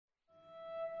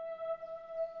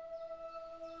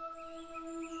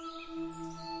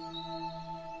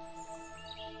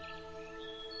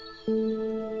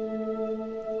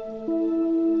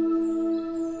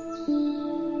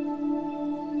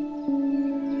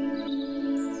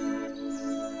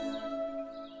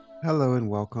Hello and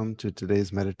welcome to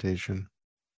today's meditation.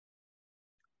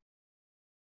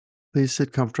 Please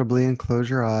sit comfortably and close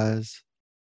your eyes,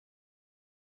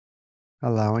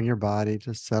 allowing your body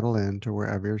to settle into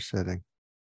wherever you're sitting.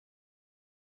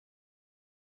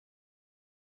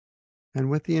 And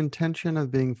with the intention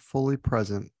of being fully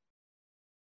present,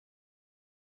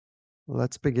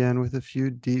 let's begin with a few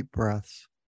deep breaths,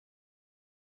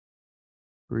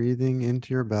 breathing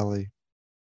into your belly,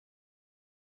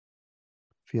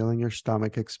 feeling your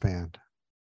stomach expand.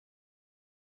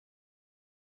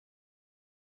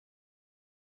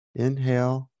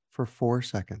 Inhale for 4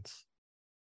 seconds.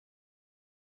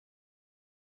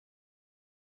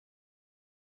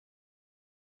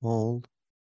 Hold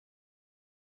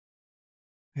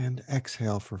and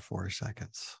exhale for 4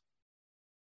 seconds.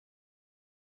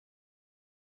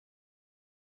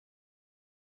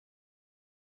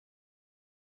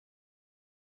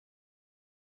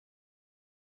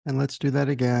 And let's do that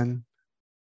again.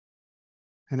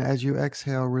 And as you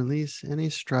exhale, release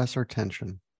any stress or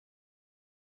tension.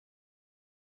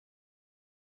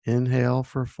 Inhale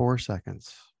for 4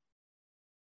 seconds.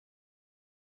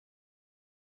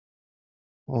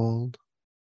 Hold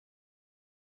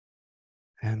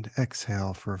and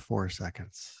exhale for 4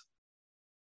 seconds.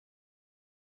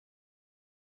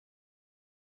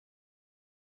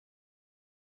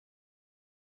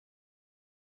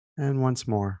 And once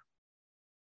more.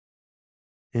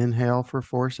 Inhale for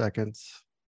 4 seconds.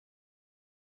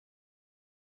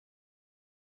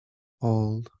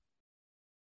 Hold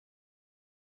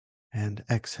and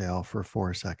exhale for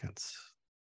 4 seconds.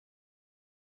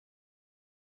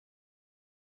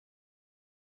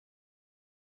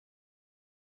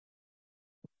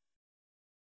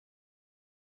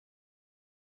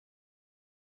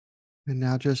 And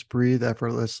now just breathe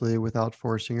effortlessly without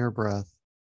forcing your breath.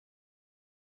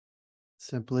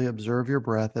 Simply observe your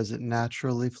breath as it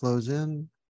naturally flows in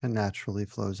and naturally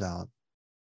flows out.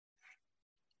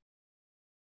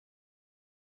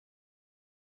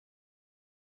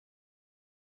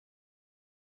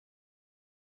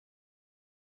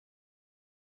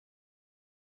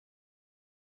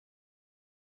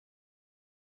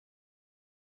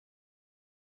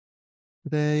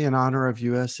 Today, in honor of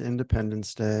U.S.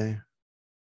 Independence Day,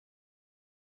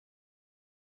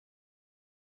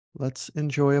 let's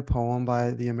enjoy a poem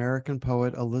by the American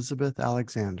poet Elisabeth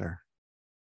Alexander.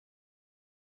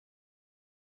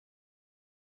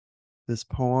 This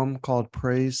poem, called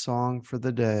Praise Song for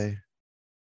the Day,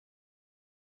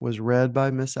 was read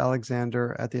by Miss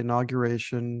Alexander at the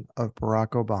inauguration of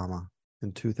Barack Obama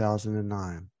in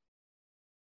 2009.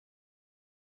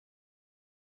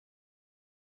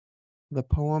 The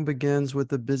poem begins with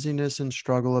the busyness and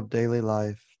struggle of daily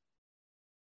life,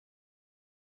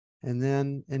 and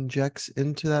then injects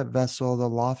into that vessel the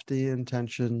lofty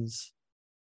intentions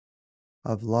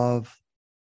of love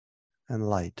and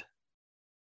light.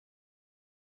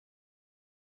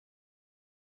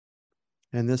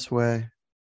 In this way,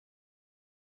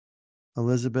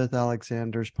 Elisabeth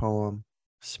Alexander's poem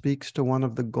speaks to one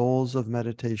of the goals of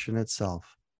meditation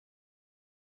itself: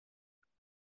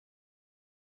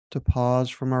 to pause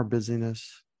from our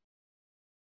busyness,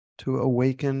 to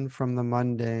awaken from the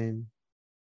mundane,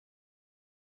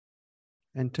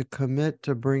 and to commit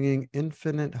to bringing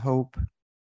infinite hope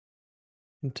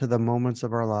into the moments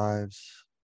of our lives.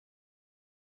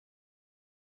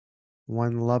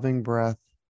 One loving breath,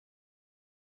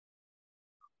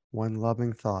 one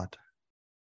loving thought,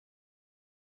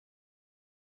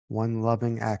 one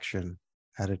loving action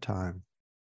at a time.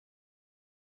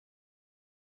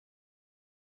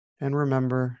 And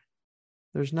remember,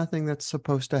 there's nothing that's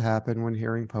supposed to happen when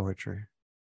hearing poetry.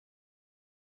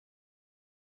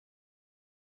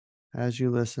 As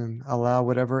you listen, allow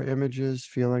whatever images,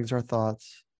 feelings, or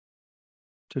thoughts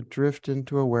to drift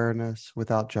into awareness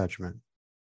without judgment.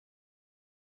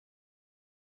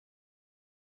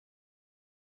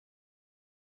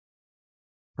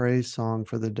 Praise song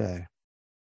for the day.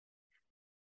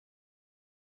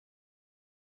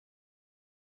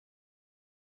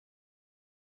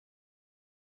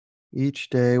 Each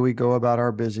day we go about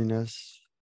our busyness,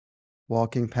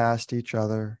 walking past each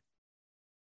other,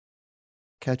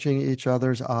 catching each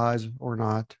other's eyes or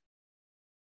not,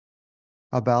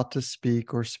 about to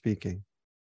speak or speaking.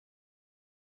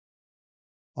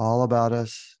 All about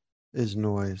us is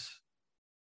noise.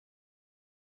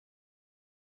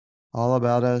 All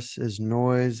about us is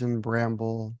noise and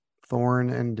bramble, thorn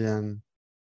and din,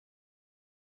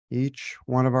 each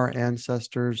one of our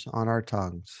ancestors on our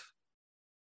tongues.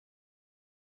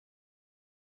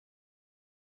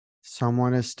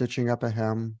 Someone is stitching up a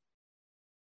hem,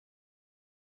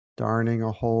 darning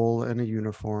a hole in a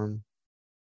uniform,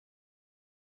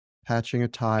 patching a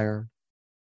tire,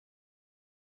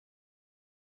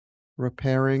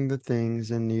 repairing the things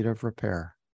in need of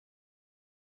repair.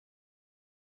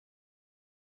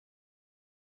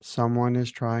 Someone is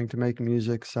trying to make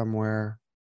music somewhere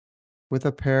with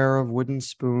a pair of wooden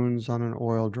spoons on an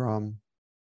oil drum,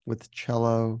 with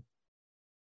cello,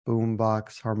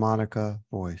 boombox, harmonica,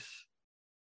 voice.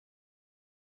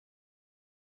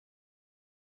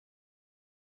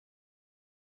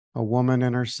 A woman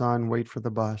and her son wait for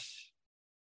the bus.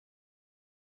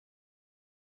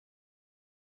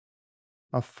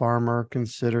 A farmer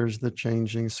considers the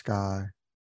changing sky.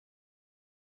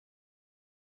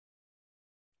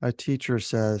 A teacher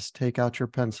says, "Take out your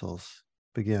pencils,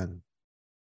 begin."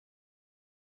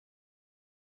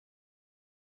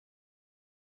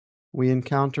 We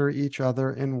encounter each other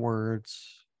in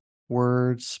words,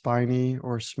 words spiny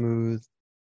or smooth,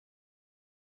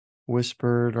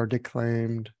 whispered or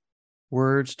declaimed,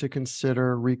 words to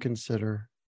consider, reconsider.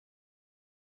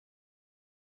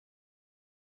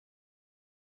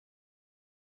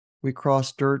 We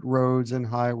cross dirt roads and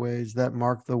highways that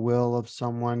mark the will of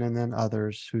someone and then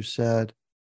others who said,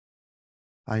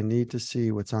 "I need to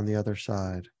see what's on the other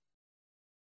side.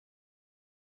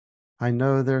 I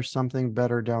know there's something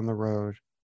better down the road.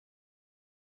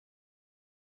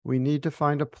 We need to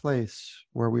find a place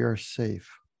where we are safe.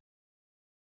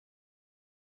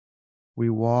 We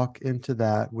walk into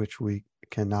that which we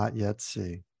cannot yet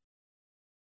see."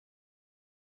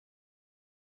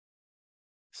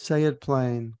 Say it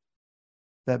plain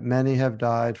that many have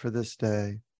died for this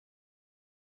day.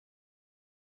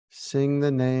 Sing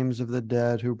the names of the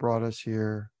dead who brought us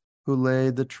here, who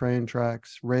laid the train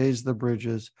tracks, raised the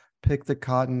bridges, picked the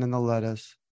cotton and the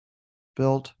lettuce,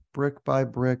 built brick by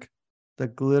brick the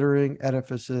glittering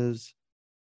edifices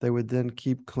they would then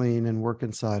keep clean and work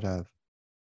inside of.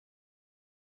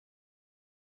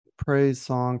 Praise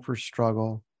song for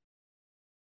struggle,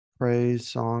 praise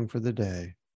song for the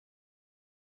day,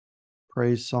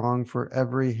 praise song for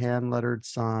every hand-lettered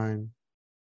sign,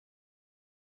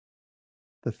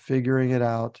 the figuring it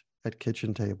out at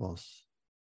kitchen tables.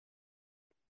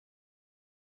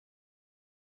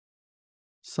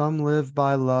 Some live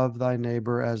by love thy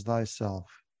neighbor as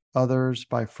thyself, others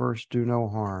by first do no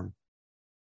harm,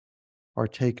 or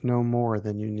take no more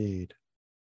than you need.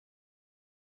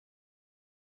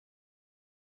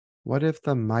 What if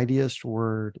the mightiest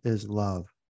word is love?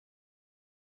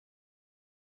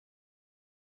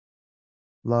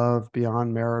 Love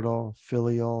beyond marital,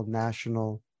 filial,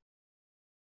 national,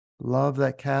 love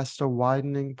that casts a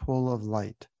widening pool of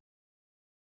light,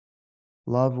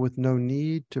 love with no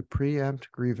need to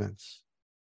preempt grievance.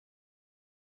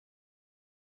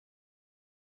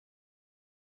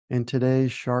 In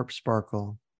today's sharp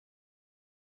sparkle,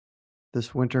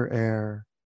 this winter air,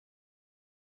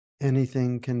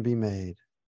 anything can be made,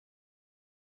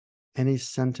 any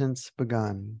sentence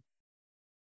begun,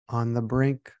 on the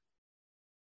brink,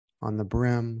 on the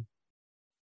brim,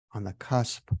 on the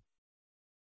cusp.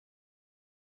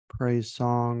 Praise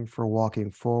song for walking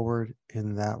forward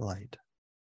in that light.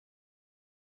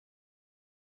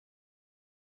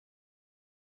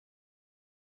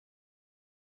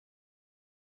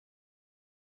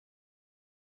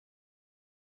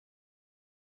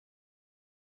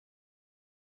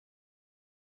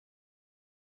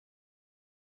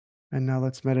 And now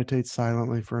let's meditate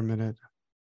silently for a minute,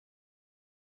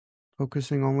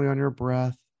 focusing only on your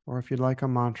breath, or if you'd like a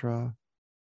mantra,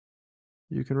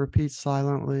 you can repeat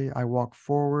silently, "I walk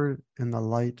forward in the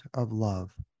light of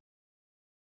love.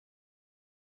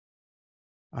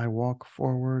 I walk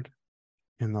forward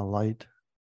in the light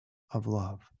of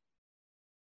love."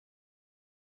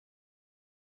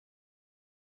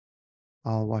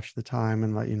 I'll watch the time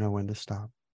and let you know when to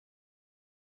stop.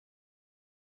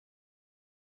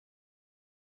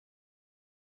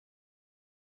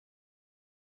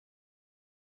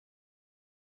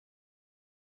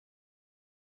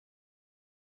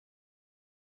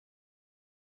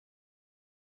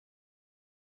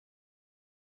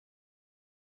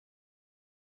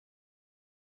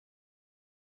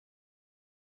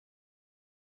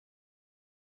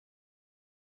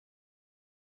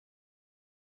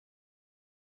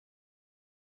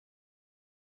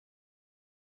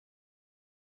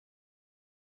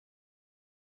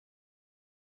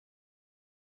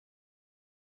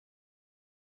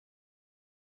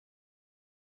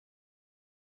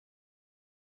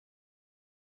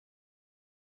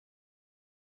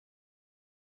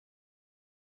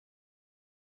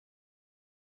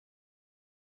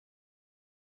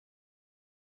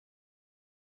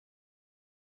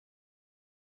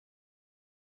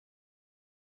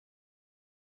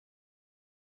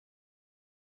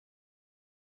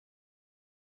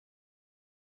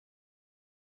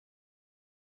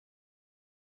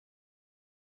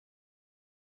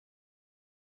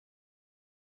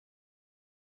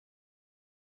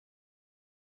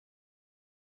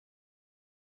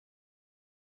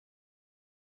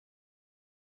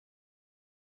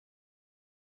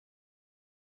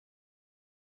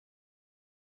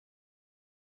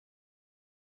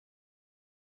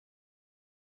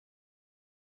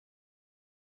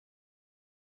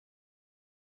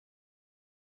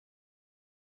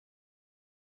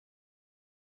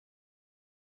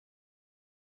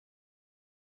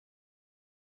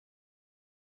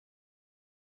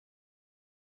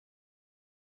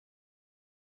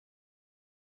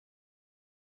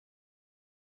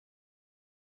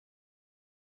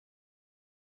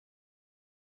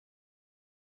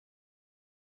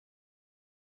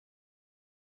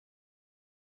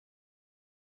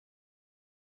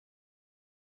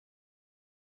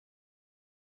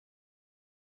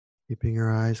 Keeping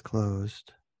your eyes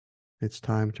closed, it's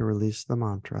time to release the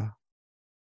mantra.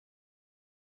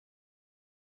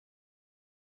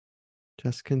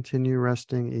 Just continue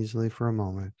resting easily for a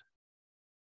moment.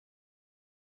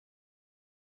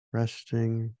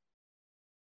 Resting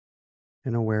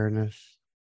in awareness.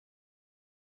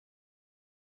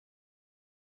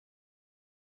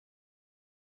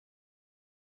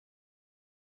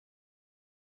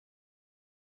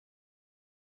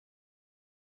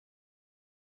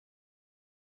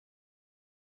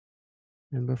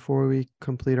 And before we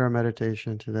complete our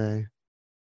meditation today,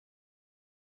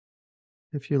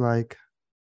 if you like,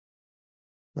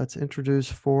 let's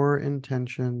introduce 4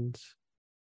 intentions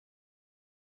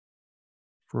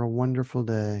for a wonderful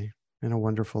day and a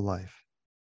wonderful life.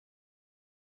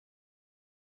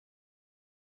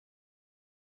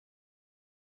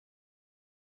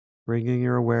 Bringing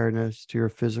your awareness to your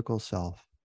physical self.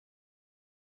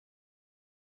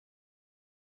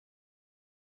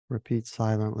 Repeat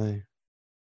silently.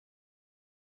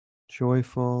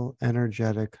 Joyful,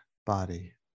 energetic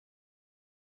body.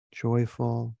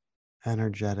 Joyful,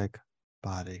 energetic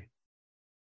body.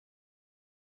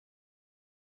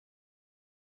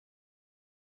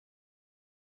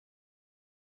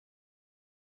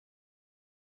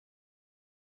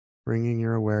 Bringing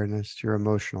your awareness to your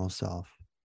emotional self.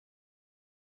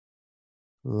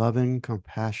 Loving,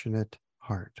 compassionate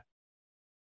heart.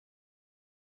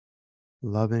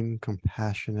 Loving,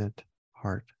 compassionate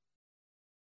heart.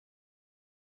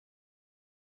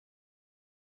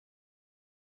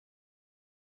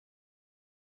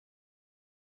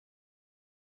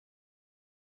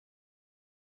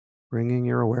 Bringing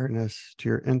your awareness to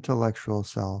your intellectual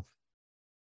self.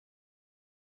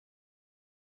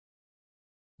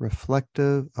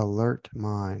 Reflective, alert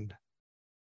mind.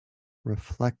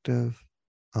 Reflective,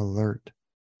 alert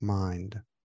mind.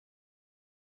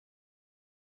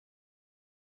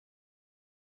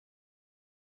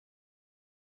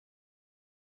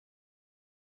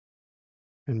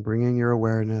 And bringing your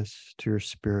awareness to your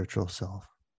spiritual self.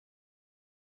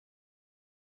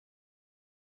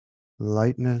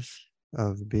 Lightness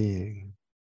of being.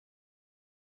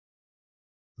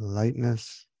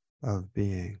 Lightness of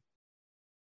being.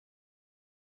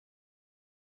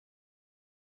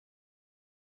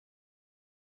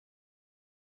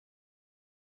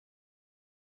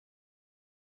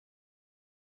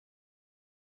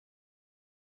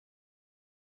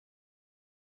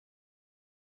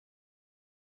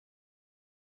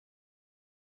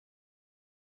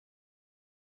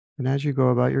 And as you go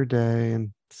about your day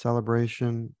in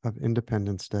celebration of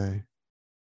Independence Day,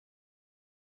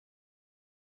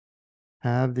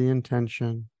 have the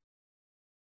intention,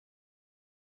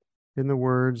 in the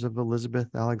words of Elisabeth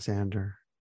Alexander,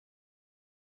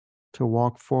 to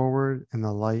walk forward in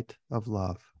the light of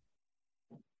love.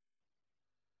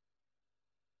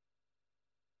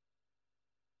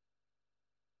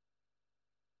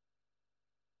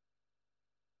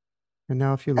 And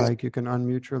now, if you like, you can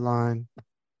unmute your line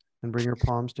and bring your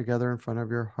palms together in front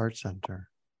of your heart center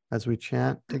as we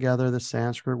chant together the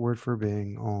Sanskrit word for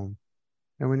being, Om.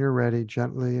 And when you're ready,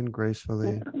 gently and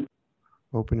gracefully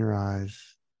open your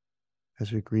eyes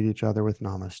as we greet each other with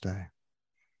Namaste.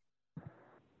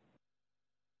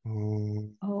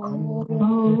 Om.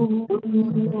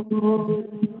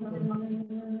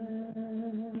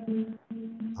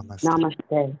 Namaste.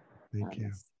 Namaste. Thank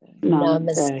you.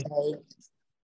 Namaste.